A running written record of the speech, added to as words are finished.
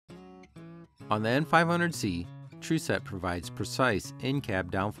On the N500C, TruSet provides precise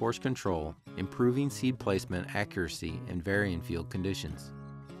in-cab downforce control, improving seed placement accuracy in varying field conditions.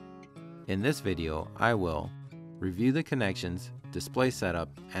 In this video, I will review the connections, display setup,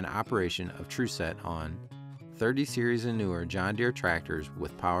 and operation of TruSet on 30 series and newer John Deere tractors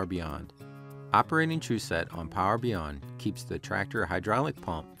with Power Beyond. Operating TruSet on Power Beyond keeps the tractor hydraulic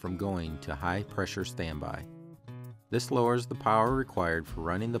pump from going to high pressure standby. This lowers the power required for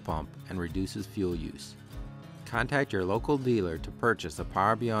running the pump and reduces fuel use. Contact your local dealer to purchase a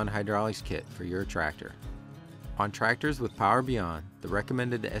Power Beyond hydraulics kit for your tractor. On tractors with Power Beyond, the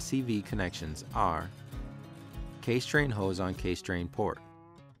recommended Scv connections are case drain hose on case drain port.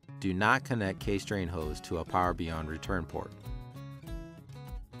 Do not connect case drain hose to a Power Beyond return port.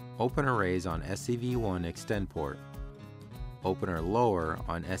 Opener raise on Scv1 extend port. Opener lower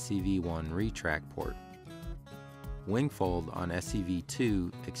on Scv1 retract port. Wing fold on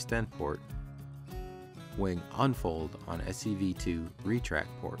Scv2 extend port. Wing unfold on Scv2 retract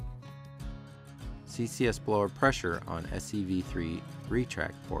port. CCS blower pressure on Scv3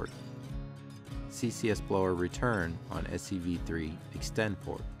 retract port. CCS blower return on Scv3 extend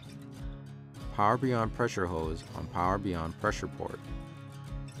port. Power Beyond pressure hose on Power Beyond pressure port.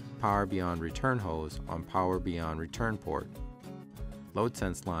 Power Beyond return hose on Power Beyond return port. Load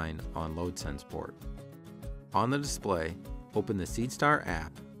sense line on load sense port. On the display, open the SeedStar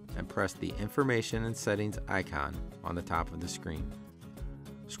app and press the Information and Settings icon on the top of the screen.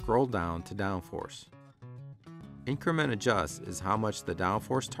 Scroll down to Downforce. Increment Adjust is how much the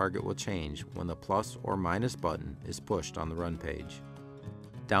downforce target will change when the plus or minus button is pushed on the run page.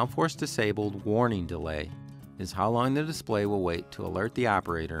 Downforce Disabled Warning Delay is how long the display will wait to alert the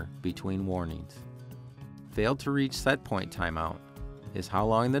operator between warnings. Failed to reach set point timeout is how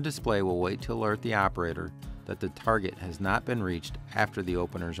long the display will wait to alert the operator that the target has not been reached after the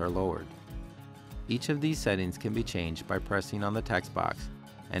openers are lowered. Each of these settings can be changed by pressing on the text box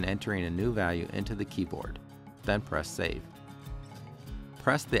and entering a new value into the keyboard, then press Save.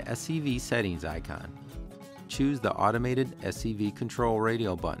 Press the Scv Settings icon. Choose the Automated Scv Control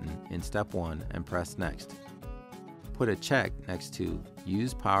Radio button in Step 1 and press Next. Put a check next to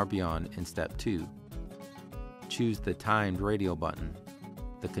Use Power Beyond in Step 2. Choose the Timed Radio button.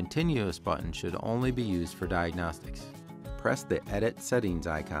 The Continuous button should only be used for diagnostics. Press the Edit Settings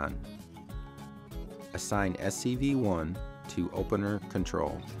icon. Assign Scv1 to Opener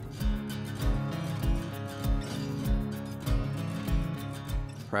Control.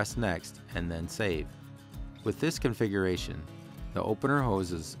 Press Next and then Save. With this configuration, the opener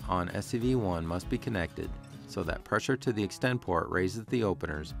hoses on Scv1 must be connected so that pressure to the extend port raises the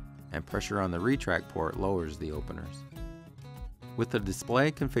openers and pressure on the retract port lowers the openers. With the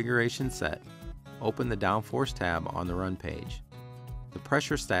display configuration set, open the Downforce tab on the Run page. The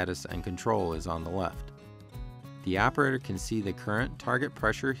pressure status and control is on the left. The operator can see the current target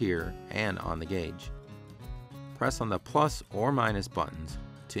pressure here and on the gauge. Press on the plus or minus buttons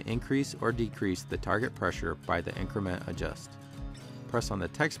to increase or decrease the target pressure by the Increment Adjust. Press on the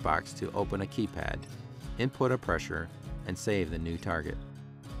text box to open a keypad, input a pressure, and save the new target.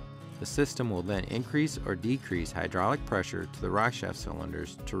 The system will then increase or decrease hydraulic pressure to the rock shaft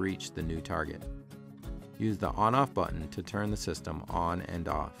cylinders to reach the new target. Use the on-off button to turn the system on and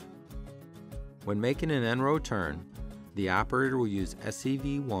off. When making an end-row turn, the operator will use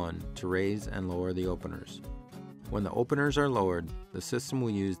Scv1 to raise and lower the openers. When the openers are lowered, the system will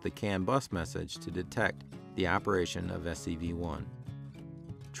use the CAN bus message to detect the operation of Scv1.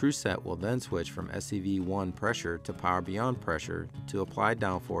 TruSet will then switch from Scv1 pressure to Power Beyond pressure to apply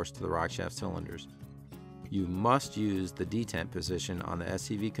downforce to the rock shaft cylinders. You must use the detent position on the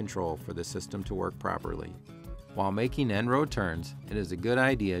Scv control for the system to work properly. While making end-row turns, it is a good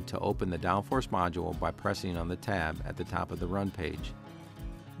idea to open the downforce module by pressing on the tab at the top of the run page.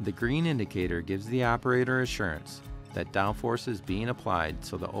 The green indicator gives the operator assurance that downforce is being applied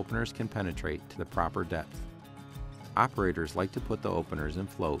so the openers can penetrate to the proper depth. Operators like to put the openers in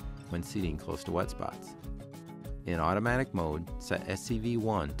float when seating close to wet spots. In automatic mode, set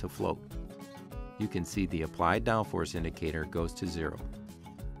Scv1 to float. You can see the applied downforce indicator goes to 0.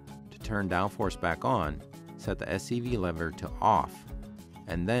 To turn downforce back on, set the Scv lever to off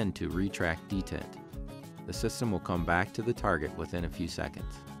and then to retract detent. The system will come back to the target within a few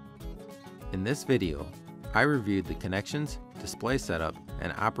seconds. In this video, I reviewed the connections, display setup,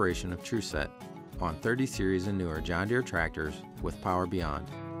 and operation of TruSet on 30 series and newer John Deere tractors with Power Beyond.